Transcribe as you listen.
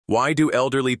Why do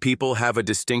elderly people have a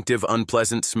distinctive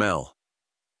unpleasant smell?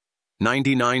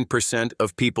 99%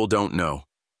 of people don't know.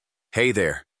 Hey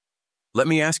there. Let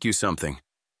me ask you something.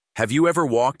 Have you ever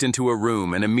walked into a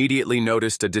room and immediately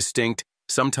noticed a distinct,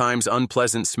 sometimes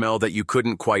unpleasant smell that you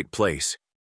couldn't quite place?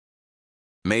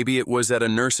 Maybe it was at a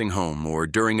nursing home or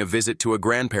during a visit to a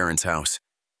grandparent's house.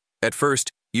 At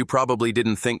first, you probably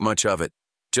didn't think much of it,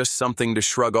 just something to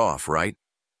shrug off, right?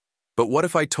 But what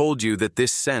if I told you that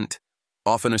this scent,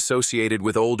 often associated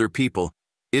with older people,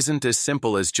 isn't as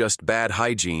simple as just bad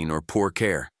hygiene or poor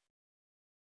care?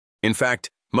 In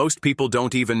fact, most people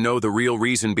don't even know the real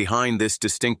reason behind this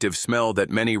distinctive smell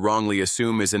that many wrongly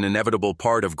assume is an inevitable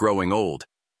part of growing old.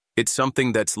 It's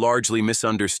something that's largely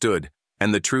misunderstood,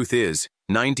 and the truth is,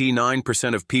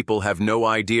 99% of people have no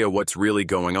idea what's really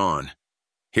going on.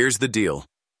 Here's the deal.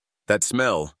 That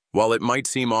smell, while it might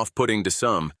seem off-putting to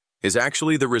some, is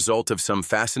actually the result of some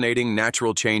fascinating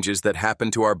natural changes that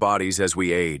happen to our bodies as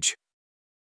we age.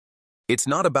 It's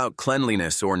not about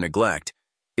cleanliness or neglect,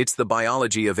 it's the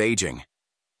biology of aging.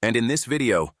 And in this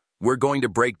video, we're going to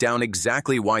break down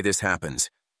exactly why this happens,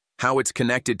 how it's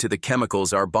connected to the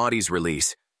chemicals our bodies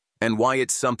release, and why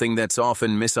it's something that's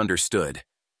often misunderstood.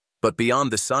 But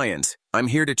beyond the science, I'm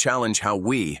here to challenge how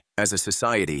we, as a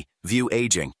society, view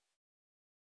aging.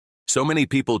 So many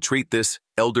people treat this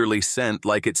elderly scent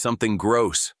like it's something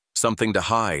gross, something to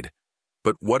hide.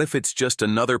 But what if it's just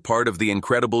another part of the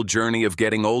incredible journey of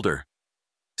getting older?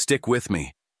 Stick with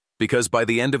me, because by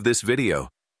the end of this video,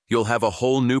 you'll have a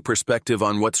whole new perspective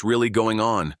on what's really going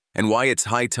on and why it's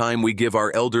high time we give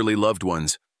our elderly loved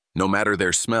ones, no matter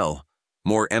their smell,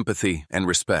 more empathy and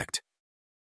respect.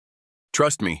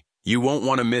 Trust me, you won't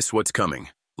want to miss what's coming.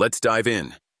 Let's dive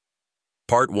in.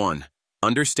 Part 1.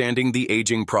 Understanding the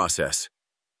aging process.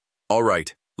 All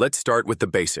right, let's start with the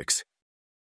basics.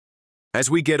 As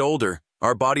we get older,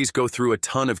 our bodies go through a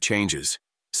ton of changes,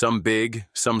 some big,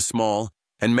 some small,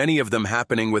 and many of them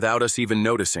happening without us even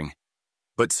noticing.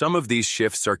 But some of these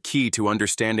shifts are key to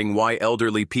understanding why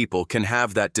elderly people can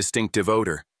have that distinctive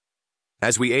odor.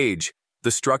 As we age,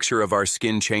 the structure of our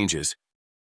skin changes.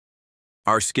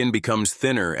 Our skin becomes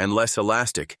thinner and less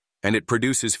elastic, and it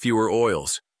produces fewer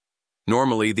oils.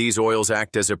 Normally, these oils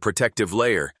act as a protective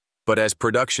layer, but as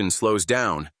production slows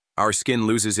down, our skin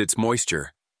loses its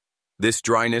moisture. This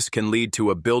dryness can lead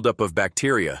to a buildup of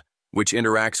bacteria, which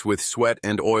interacts with sweat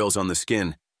and oils on the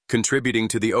skin, contributing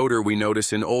to the odor we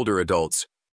notice in older adults.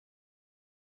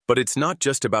 But it's not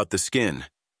just about the skin.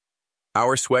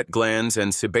 Our sweat glands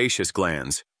and sebaceous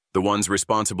glands, the ones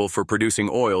responsible for producing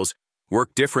oils,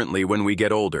 work differently when we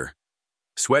get older.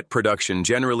 Sweat production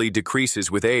generally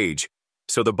decreases with age,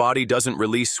 so the body doesn't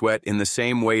release sweat in the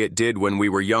same way it did when we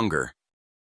were younger.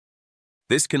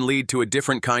 This can lead to a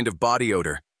different kind of body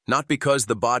odor, not because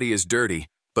the body is dirty,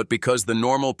 but because the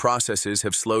normal processes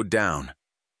have slowed down.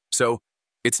 So,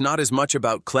 it's not as much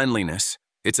about cleanliness,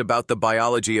 it's about the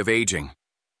biology of aging.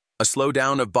 A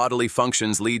slowdown of bodily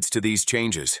functions leads to these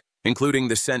changes, including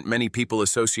the scent many people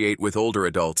associate with older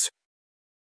adults.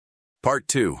 Part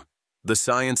 2. The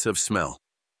science of smell.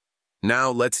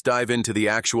 Now let's dive into the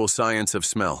actual science of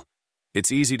smell.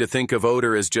 It's easy to think of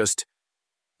odor as just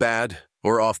bad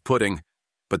or off-putting,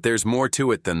 but there's more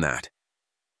to it than that.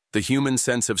 The human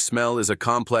sense of smell is a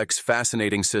complex,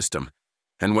 fascinating system,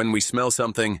 and when we smell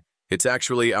something, it's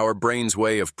actually our brain's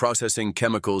way of processing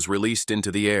chemicals released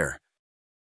into the air.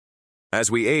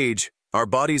 As we age, our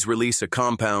bodies release a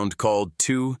compound called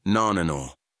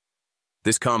 2-Nonenal.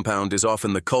 This compound is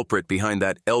often the culprit behind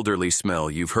that elderly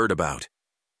smell you've heard about.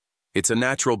 It's a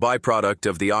natural byproduct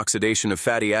of the oxidation of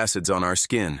fatty acids on our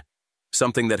skin,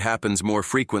 something that happens more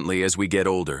frequently as we get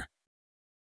older.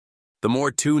 The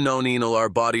more 2-Nonenal our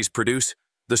bodies produce,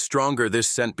 the stronger this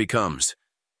scent becomes.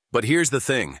 But here's the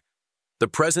thing. The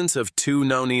presence of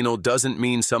 2-Nonenal doesn't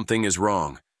mean something is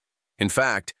wrong. In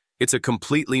fact, it's a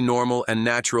completely normal and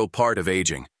natural part of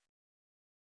aging.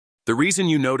 The reason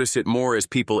you notice it more as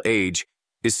people age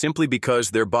is simply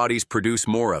because their bodies produce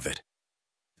more of it.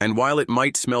 And while it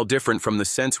might smell different from the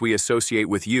scents we associate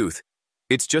with youth,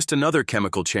 it's just another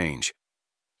chemical change.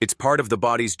 It's part of the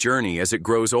body's journey as it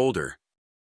grows older.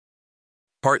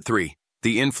 Part 3.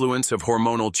 The influence of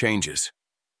hormonal changes.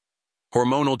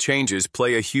 Hormonal changes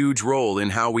play a huge role in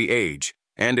how we age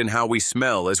and in how we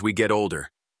smell as we get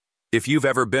older. If you've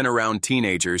ever been around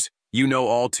teenagers, you know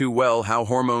all too well how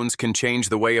hormones can change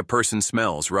the way a person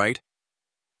smells, right?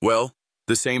 Well,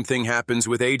 the same thing happens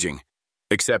with aging,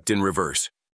 except in reverse.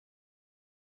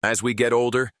 As we get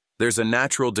older, there's a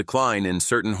natural decline in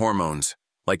certain hormones,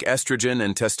 like estrogen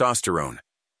and testosterone.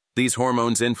 These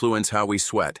hormones influence how we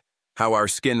sweat, how our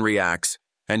skin reacts,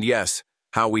 and yes,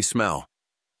 how we smell.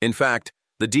 In fact,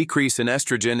 The decrease in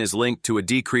estrogen is linked to a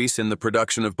decrease in the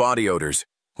production of body odors,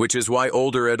 which is why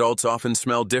older adults often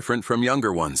smell different from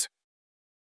younger ones.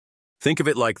 Think of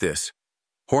it like this.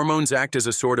 Hormones act as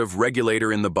a sort of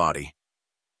regulator in the body.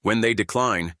 When they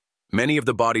decline, many of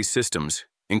the body's systems,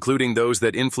 including those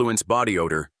that influence body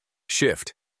odor,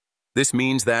 shift. This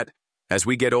means that, as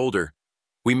we get older,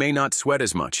 we may not sweat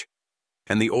as much,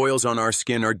 and the oils on our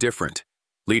skin are different,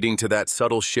 leading to that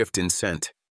subtle shift in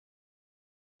scent.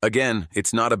 Again,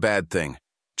 it's not a bad thing,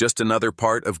 just another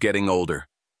part of getting older.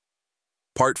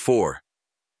 Part 4.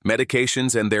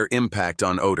 Medications and their impact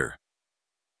on odor.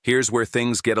 Here's where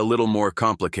things get a little more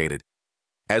complicated.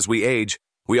 As we age,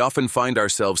 we often find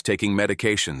ourselves taking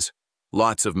medications,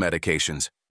 lots of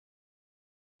medications.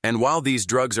 And while these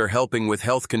drugs are helping with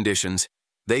health conditions,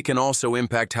 they can also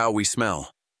impact how we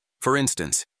smell. For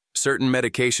instance, certain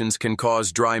medications can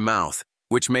cause dry mouth,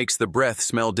 which makes the breath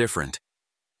smell different.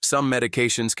 Some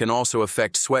medications can also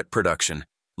affect sweat production,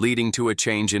 leading to a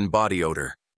change in body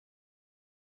odor.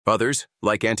 Others,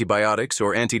 like antibiotics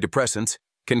or antidepressants,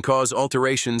 can cause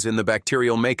alterations in the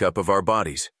bacterial makeup of our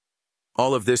bodies.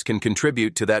 All of this can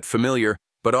contribute to that familiar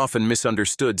but often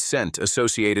misunderstood scent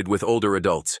associated with older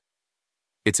adults.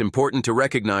 It's important to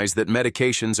recognize that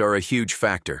medications are a huge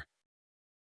factor.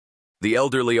 The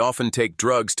elderly often take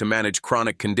drugs to manage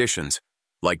chronic conditions,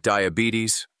 like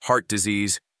diabetes, heart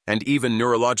disease, and even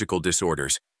neurological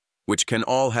disorders, which can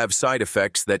all have side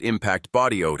effects that impact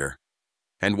body odor.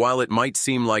 And while it might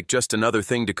seem like just another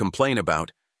thing to complain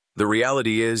about, the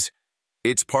reality is,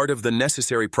 it's part of the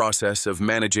necessary process of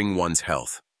managing one's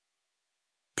health.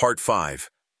 Part 5.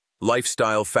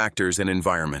 Lifestyle factors and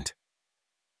environment.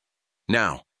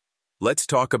 Now, let's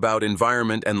talk about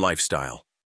environment and lifestyle.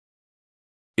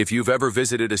 If you've ever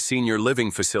visited a senior living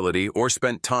facility or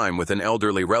spent time with an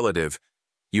elderly relative,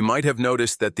 you might have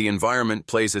noticed that the environment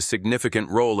plays a significant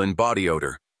role in body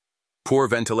odor. Poor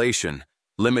ventilation,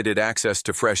 limited access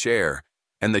to fresh air,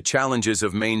 and the challenges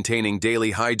of maintaining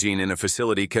daily hygiene in a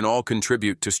facility can all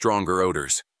contribute to stronger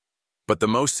odors. But the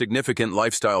most significant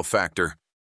lifestyle factor: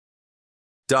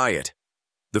 diet.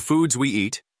 The foods we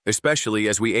eat, especially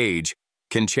as we age,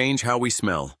 can change how we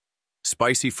smell.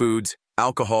 Spicy foods,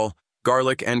 alcohol,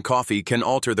 garlic, and coffee can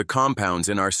alter the compounds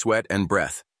in our sweat and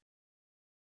breath.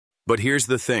 But here's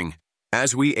the thing.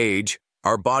 As we age,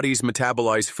 our bodies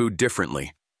metabolize food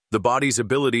differently. The body's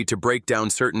ability to break down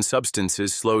certain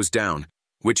substances slows down,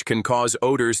 which can cause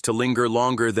odors to linger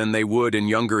longer than they would in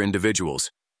younger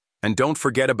individuals. And don't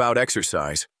forget about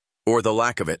exercise, or the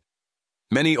lack of it.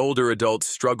 Many older adults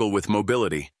struggle with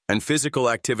mobility, and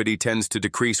physical activity tends to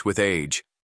decrease with age.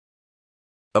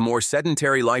 A more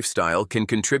sedentary lifestyle can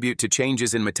contribute to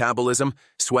changes in metabolism,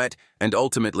 sweat, and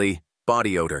ultimately,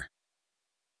 body odor.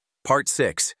 Part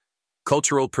 6.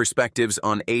 Cultural perspectives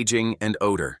on aging and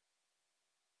odor.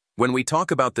 When we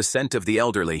talk about the scent of the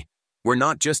elderly, we're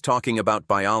not just talking about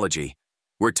biology.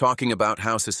 We're talking about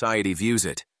how society views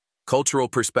it. Cultural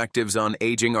perspectives on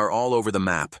aging are all over the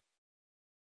map.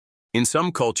 In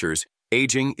some cultures,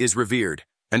 aging is revered,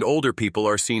 and older people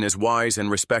are seen as wise and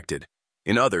respected.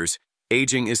 In others,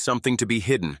 aging is something to be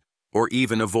hidden or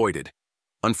even avoided.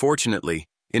 Unfortunately,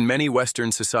 in many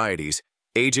Western societies,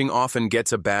 aging often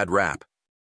gets a bad rap.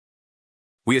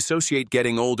 We associate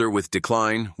getting older with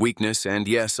decline, weakness, and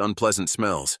yes, unpleasant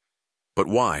smells. But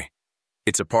why?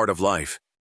 It's a part of life.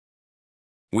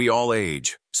 We all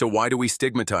age, so why do we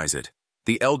stigmatize it?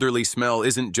 The elderly smell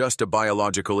isn't just a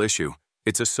biological issue,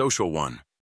 it's a social one.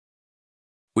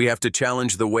 We have to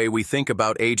challenge the way we think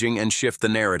about aging and shift the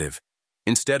narrative.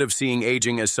 Instead of seeing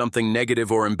aging as something negative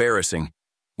or embarrassing,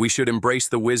 we should embrace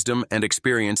the wisdom and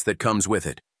experience that comes with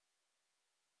it.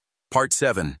 Part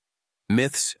 7.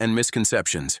 Myths and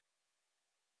misconceptions.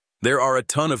 There are a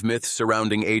ton of myths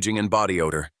surrounding aging and body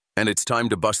odor, and it's time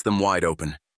to bust them wide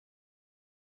open.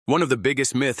 One of the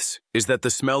biggest myths is that the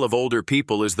smell of older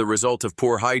people is the result of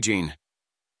poor hygiene.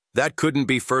 That couldn't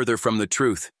be further from the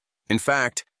truth. In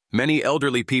fact, many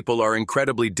elderly people are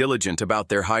incredibly diligent about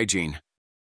their hygiene.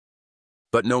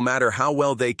 But no matter how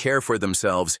well they care for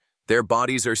themselves, their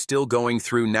bodies are still going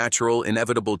through natural,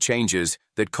 inevitable changes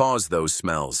that cause those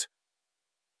smells.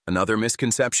 Another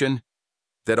misconception?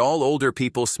 That all older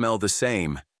people smell the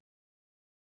same.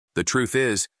 The truth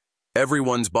is,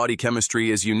 everyone's body chemistry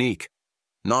is unique.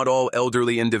 Not all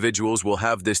elderly individuals will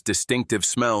have this distinctive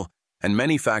smell, and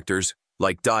many factors,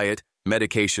 like diet,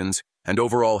 medications, and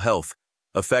overall health,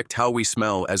 affect how we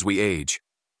smell as we age.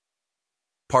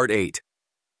 Part 8.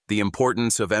 The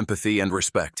importance of empathy and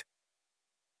respect.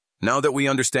 Now that we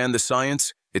understand the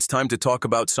science, it's time to talk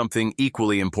about something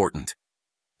equally important: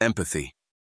 empathy.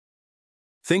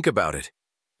 Think about it.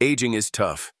 Aging is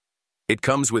tough. It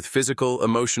comes with physical,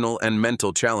 emotional, and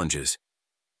mental challenges.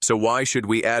 So why should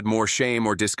we add more shame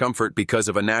or discomfort because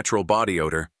of a natural body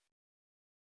odor?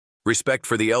 Respect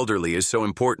for the elderly is so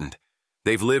important.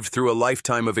 They've lived through a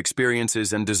lifetime of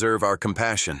experiences and deserve our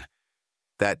compassion.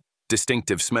 That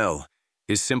distinctive smell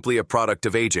is simply a product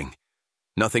of aging.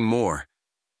 Nothing more,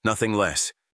 nothing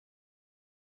less.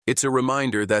 It's a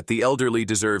reminder that the elderly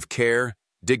deserve care,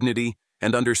 dignity,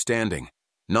 and understanding,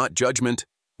 not judgment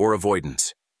or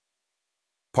avoidance.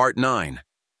 Part 9.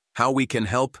 How we can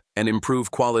help and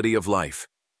improve quality of life.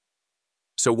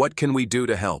 So what can we do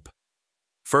to help?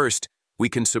 First, we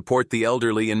can support the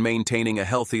elderly in maintaining a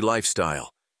healthy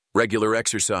lifestyle, regular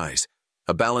exercise,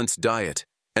 a balanced diet,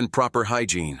 and proper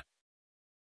hygiene.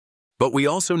 But we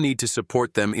also need to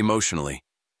support them emotionally.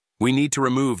 We need to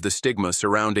remove the stigma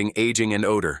surrounding aging and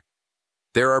odor.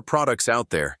 There are products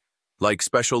out there, like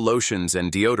special lotions and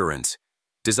deodorants,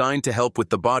 designed to help with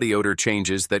the body odor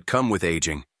changes that come with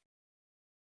aging.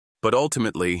 But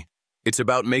ultimately, it's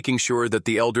about making sure that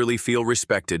the elderly feel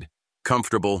respected,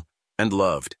 comfortable, and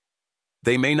loved.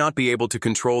 They may not be able to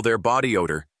control their body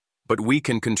odor, but we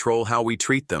can control how we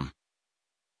treat them.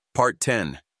 Part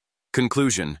 10.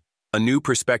 Conclusion: a new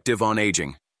perspective on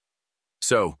aging.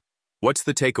 So, what's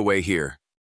the takeaway here?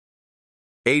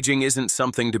 Aging isn't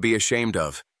something to be ashamed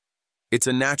of. It's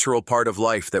a natural part of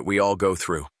life that we all go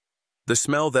through. The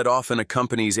smell that often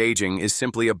accompanies aging is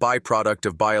simply a byproduct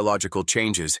of biological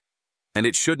changes, and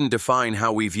it shouldn't define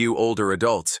how we view older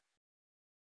adults.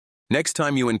 Next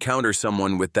time you encounter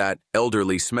someone with that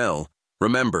elderly smell,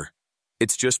 remember,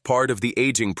 it's just part of the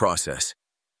aging process.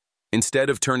 Instead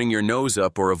of turning your nose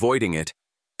up or avoiding it,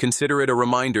 consider it a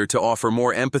reminder to offer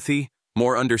more empathy,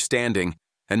 more understanding,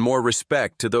 and more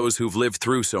respect to those who've lived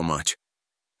through so much.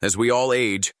 As we all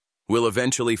age, we'll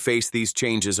eventually face these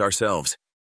changes ourselves.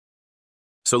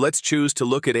 So let's choose to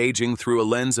look at aging through a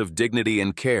lens of dignity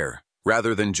and care,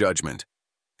 rather than judgment.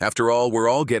 After all, we're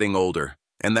all getting older,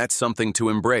 and that's something to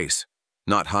embrace,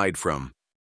 not hide from.